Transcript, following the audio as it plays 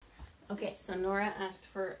Okay, so Nora asked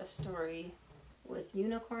for a story with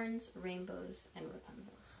unicorns, rainbows, and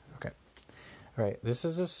Rapunzels. Okay. All right, this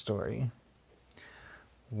is a story.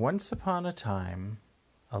 Once upon a time,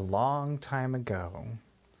 a long time ago,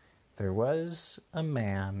 there was a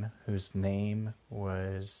man whose name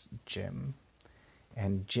was Jim.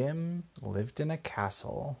 And Jim lived in a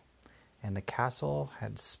castle, and the castle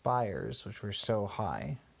had spires which were so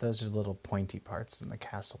high. Those are little pointy parts in the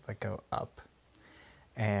castle that go up.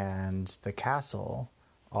 And the castle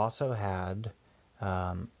also had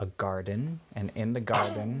a garden, and in the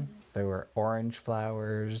garden there were orange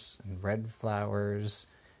flowers and red flowers,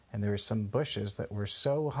 and there were some bushes that were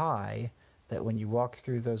so high that when you walked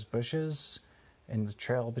through those bushes, in the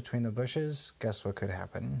trail between the bushes, guess what could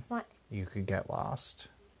happen? What? You could get lost.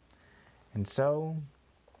 And so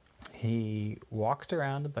he walked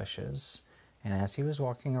around the bushes, and as he was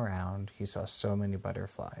walking around, he saw so many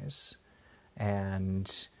butterflies.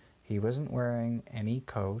 And he wasn't wearing any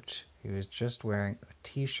coat. He was just wearing a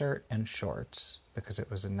t-shirt and shorts because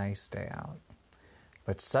it was a nice day out.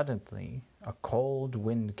 But suddenly, a cold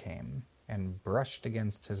wind came and brushed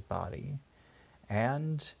against his body.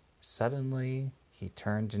 And suddenly, he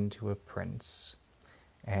turned into a prince.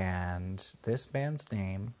 And this man's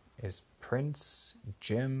name is Prince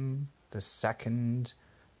Jim II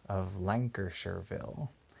of Lancashireville.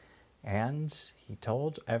 And he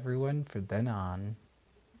told everyone from then on,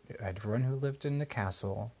 everyone who lived in the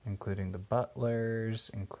castle, including the butlers,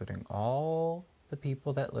 including all the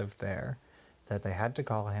people that lived there, that they had to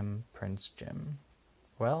call him Prince Jim.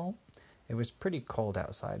 Well, it was pretty cold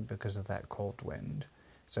outside because of that cold wind,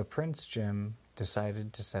 so Prince Jim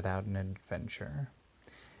decided to set out on an adventure.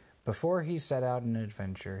 Before he set out on an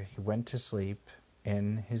adventure, he went to sleep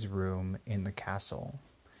in his room in the castle.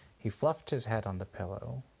 He fluffed his head on the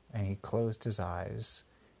pillow, and he closed his eyes,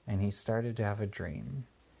 and he started to have a dream.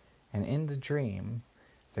 And in the dream,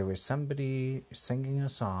 there was somebody singing a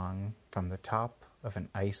song from the top of an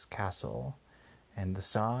ice castle, and the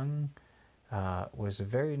song was a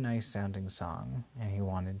very nice sounding song, and he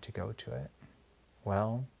wanted to go to it.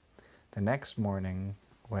 Well, the next morning,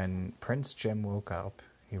 when Prince Jim woke up,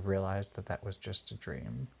 he realized that that was just a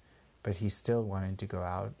dream, but he still wanted to go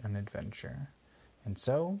out on an adventure. And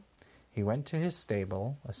so he went to his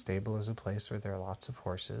stable. A stable is a place where there are lots of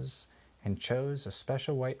horses, and chose a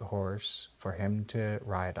special white horse for him to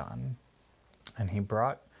ride on. And he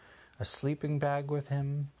brought a sleeping bag with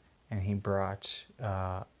him, and he brought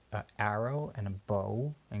an arrow and a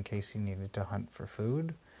bow in case he needed to hunt for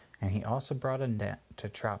food. And he also brought a net to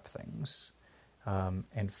trap things.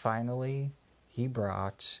 And finally, he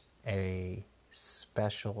brought a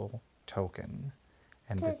special token.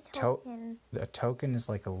 And the token is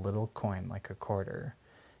like a little coin, like a quarter.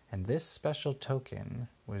 And this special token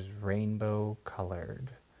was rainbow colored.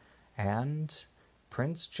 And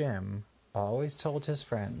Prince Jim always told his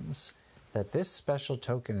friends that this special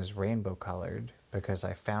token is rainbow colored because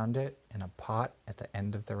I found it in a pot at the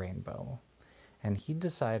end of the rainbow. And he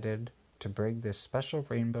decided to bring this special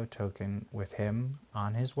rainbow token with him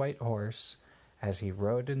on his white horse as he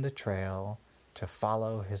rode in the trail to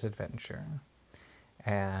follow his adventure.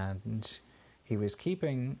 And he was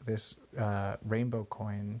keeping this rainbow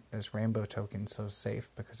coin, this rainbow token, so safe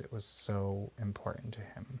because it was so important to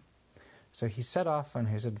him. So he set off on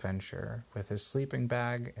his adventure with his sleeping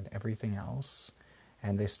bag and everything else,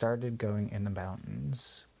 and they started going in the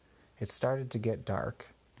mountains. It started to get dark,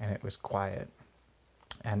 and it was quiet.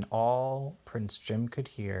 And all Prince Jim could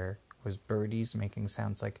hear was birdies making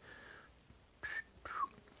sounds like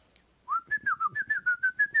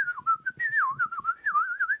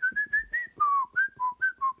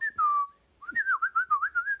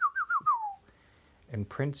and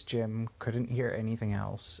Prince Jim couldn't hear anything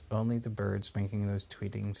else, only the birds making those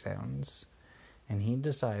tweeting sounds. And he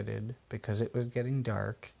decided, because it was getting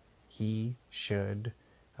dark, he should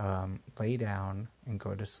lay down and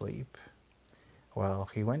go to sleep. Well,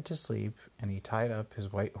 he went to sleep, and he tied up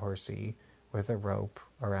his white horsey with a rope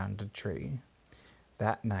around a tree.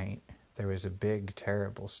 That night, there was a big,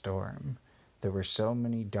 terrible storm. There were so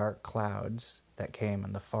many dark clouds that came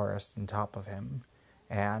in the forest on top of him.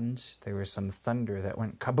 And there was some thunder that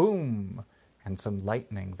went kaboom, and some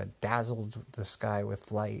lightning that dazzled the sky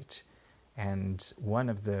with light. And one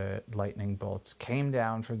of the lightning bolts came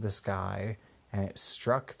down from the sky, and it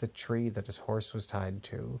struck the tree that his horse was tied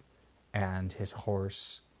to, and his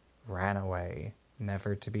horse ran away,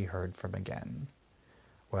 never to be heard from again.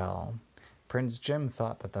 Well, Prince Jim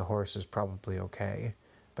thought that the horse was probably okay,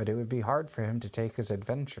 but it would be hard for him to take his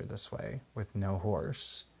adventure this way, with no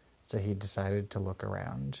horse. So he decided to look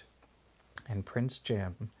around. And Prince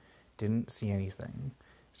Jim didn't see anything.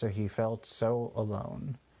 so he felt so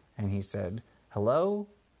alone. And he said, "Hello?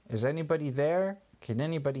 Is anybody there? Can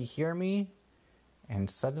anybody hear me?" And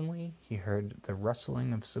suddenly he heard the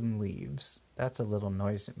rustling of some leaves. That's a little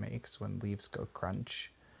noise it makes when leaves go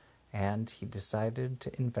crunch. And he decided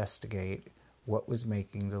to investigate what was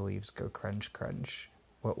making the leaves go crunch, crunch,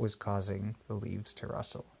 what was causing the leaves to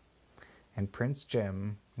rustle. And Prince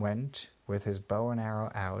Jim went with his bow and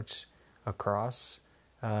arrow out across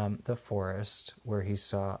the forest, where he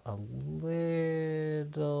saw a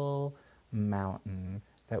little mountain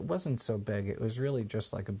that wasn't so big. It was really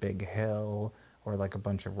just like a big hill or like a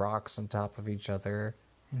bunch of rocks on top of each other.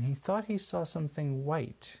 And he thought he saw something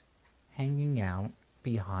white hanging out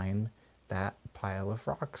behind that pile of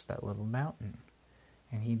rocks, that little mountain.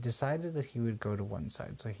 And he decided that he would go to one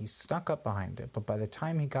side. So he snuck up behind it. But by the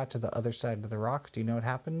time he got to the other side of the rock, do you know what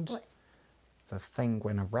happened? What? The thing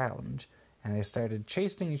went around. And they started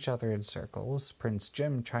chasing each other in circles. Prince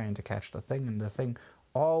Jim trying to catch the thing, and the thing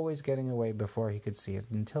always getting away before he could see it,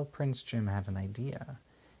 until Prince Jim had an idea.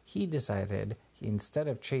 He decided instead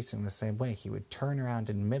of chasing the same way, he would turn around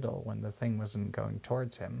in middle when the thing wasn't going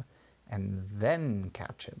towards him, and then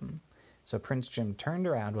catch him. So Prince Jim turned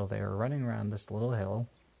around while they were running around this little hill,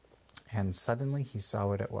 and suddenly he saw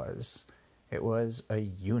what it was. It was a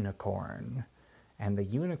unicorn. And the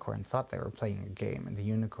unicorn thought they were playing a game, and the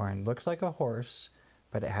unicorn looked like a horse,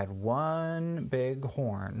 but it had one big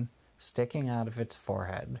horn sticking out of its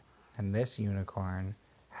forehead, and this unicorn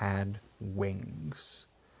had wings.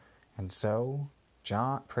 And so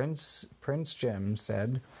Prince Jim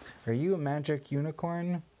said, "Are you a magic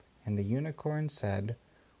unicorn?" And the unicorn said,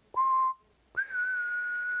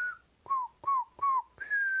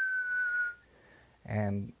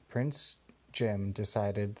 and Prince Jim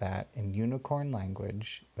decided that in unicorn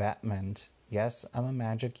language, that meant, "Yes, I'm a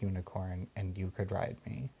magic unicorn, and you could ride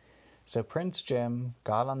me." So Prince Jim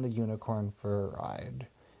got on the unicorn for a ride,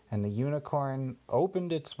 and the unicorn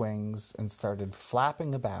opened its wings and started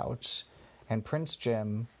flapping about, and Prince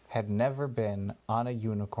Jim had never been on a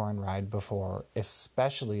unicorn ride before,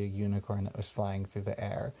 especially a unicorn that was flying through the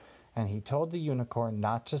air, and he told the unicorn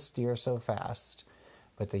not to steer so fast.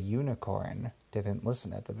 But the unicorn didn't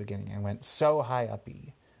listen at the beginning and went so high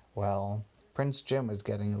uppy. Well, Prince Jim was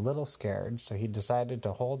getting a little scared, so he decided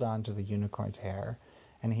to hold on to the unicorn's hair.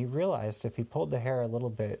 And he realized if he pulled the hair a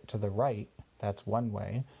little bit to the right, that's one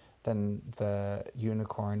way, then the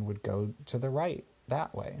unicorn would go to the right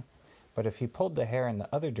that way. But if he pulled the hair in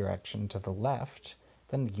the other direction to the left,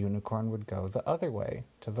 then the unicorn would go the other way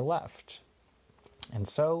to the left. And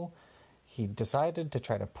so he decided to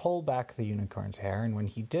try to pull back the unicorn's hair, and when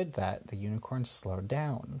he did that, the unicorn slowed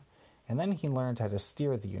down. And then he learned how to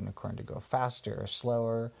steer the unicorn to go faster or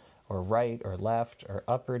slower, or right or left, or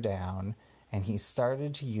up or down, and he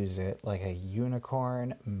started to use it like a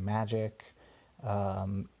unicorn magic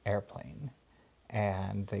airplane.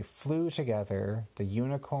 And they flew together, the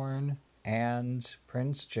unicorn and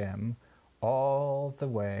Prince Jim, all the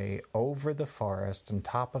way over the forest and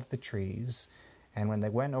top of the trees. And when they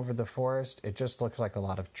went over the forest, it just looked like a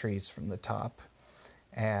lot of trees from the top.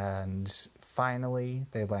 And finally,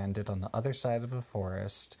 they landed on the other side of the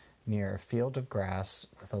forest near a field of grass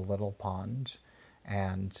with a little pond.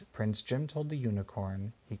 And Prince Jim told the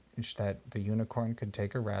unicorn that the unicorn could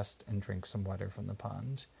take a rest and drink some water from the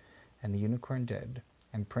pond. And the unicorn did.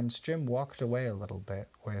 And Prince Jim walked away a little bit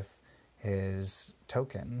with his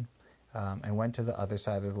token and went to the other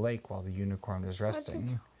side of the lake while the unicorn was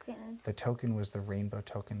resting. The token was the rainbow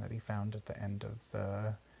token that he found at the end of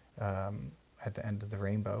the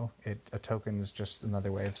rainbow. A token is just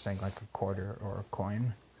another way of saying like a quarter or a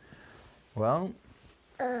coin. Well,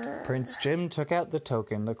 Prince Jim took out the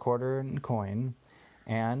token, the quarter and coin,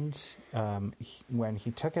 and when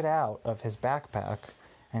he took it out of his backpack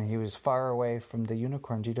and he was far away from the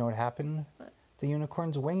unicorn, do you know what happened? What? The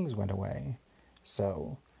unicorn's wings went away.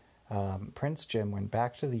 So Prince Jim went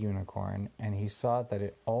back to the unicorn, and he saw that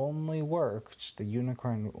it only worked, the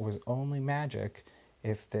unicorn was only magic,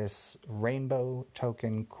 if this rainbow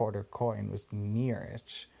token quarter coin was near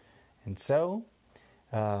it. And so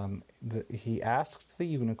he asked the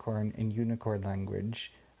unicorn in unicorn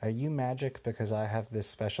language, "Are you magic because I have this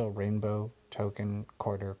special rainbow token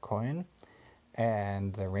quarter coin?"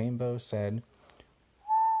 And the rainbow said,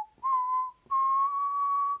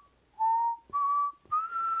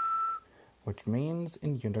 which means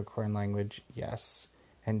in unicorn language, yes.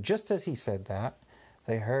 And just as he said that,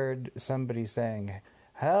 they heard somebody saying,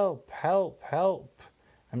 "Help, help, help,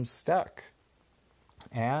 I'm stuck."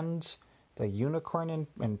 And the unicorn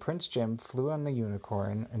and Prince Jim flew on the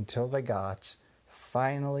unicorn until they got,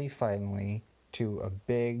 finally, to a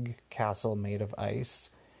big castle made of ice.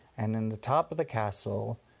 And in the top of the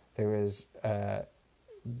castle, there was a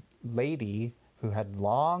lady who had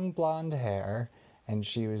long blonde hair, and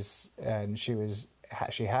she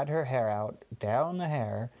had her hair out down the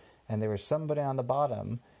hair, and there was somebody on the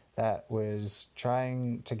bottom that was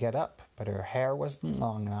trying to get up, but her hair wasn't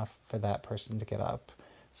long enough for that person to get up.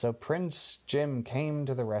 So Prince Jim came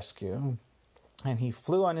to the rescue, and he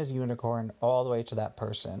flew on his unicorn all the way to that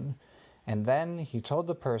person. And then he told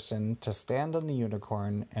the person to stand on the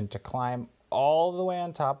unicorn and to climb all the way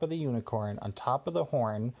on top of the unicorn, on top of the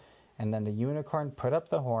horn. And then the unicorn put up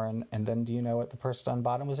the horn. And then do you know what the person on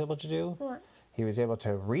bottom was able to do? What? He was able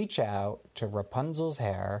to reach out to Rapunzel's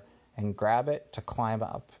hair and grab it to climb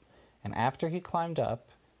up. And after he climbed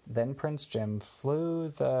up, then Prince Jim flew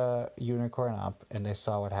the unicorn up, and they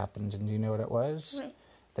saw what happened. And do you know what it was? What?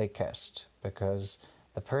 They kissed, because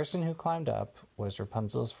the person who climbed up was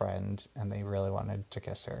Rapunzel's friend, and they really wanted to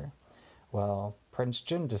kiss her. Well, Prince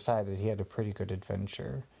Jim decided he had a pretty good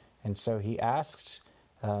adventure, and so he asked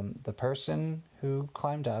the person who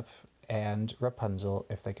climbed up and Rapunzel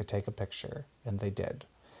if they could take a picture, and they did.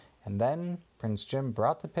 And then Prince Jim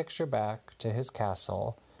brought the picture back to his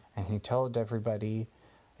castle, and he told everybody,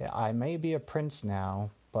 I may be a prince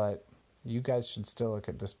now, but you guys should still look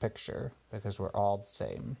at this picture, because we're all the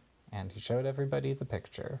same. And he showed everybody the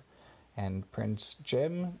picture. And Prince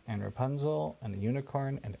Jim and Rapunzel and the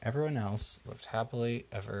unicorn and everyone else lived happily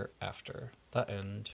ever after. The end.